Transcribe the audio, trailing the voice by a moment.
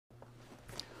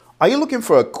Are you looking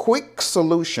for a quick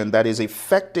solution that is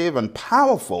effective and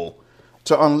powerful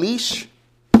to unleash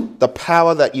the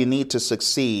power that you need to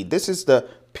succeed? This is the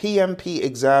PMP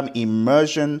Exam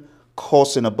Immersion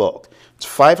course in a book. It's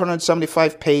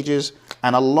 575 pages,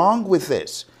 and along with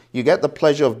this, you get the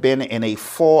pleasure of being in a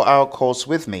 4-hour course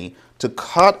with me to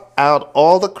cut out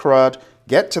all the crud,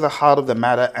 get to the heart of the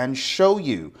matter, and show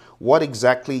you what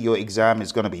exactly your exam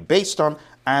is going to be based on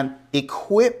and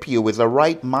equip you with the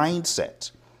right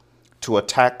mindset to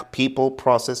attack people,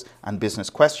 process, and business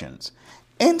questions.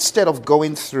 Instead of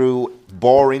going through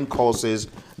boring courses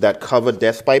that cover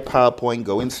death by PowerPoint,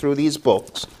 going through these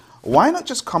books, why not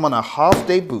just come on a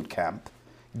half-day boot camp,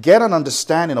 get an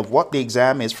understanding of what the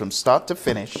exam is from start to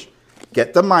finish,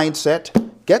 get the mindset,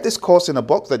 get this course in a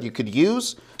book that you could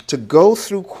use to go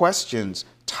through questions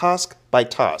task by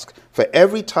task. For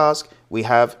every task, we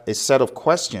have a set of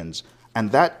questions,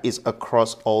 and that is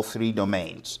across all 3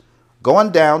 domains. Go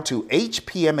on down to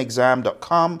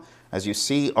hpmexam.com. As you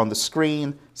see on the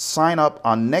screen, sign up.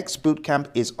 Our next bootcamp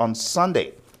is on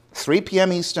Sunday, 3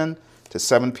 p.m. Eastern to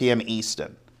 7 p.m.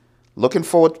 Eastern. Looking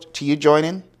forward to you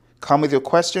joining. Come with your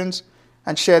questions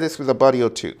and share this with a buddy or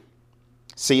two.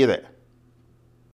 See you there.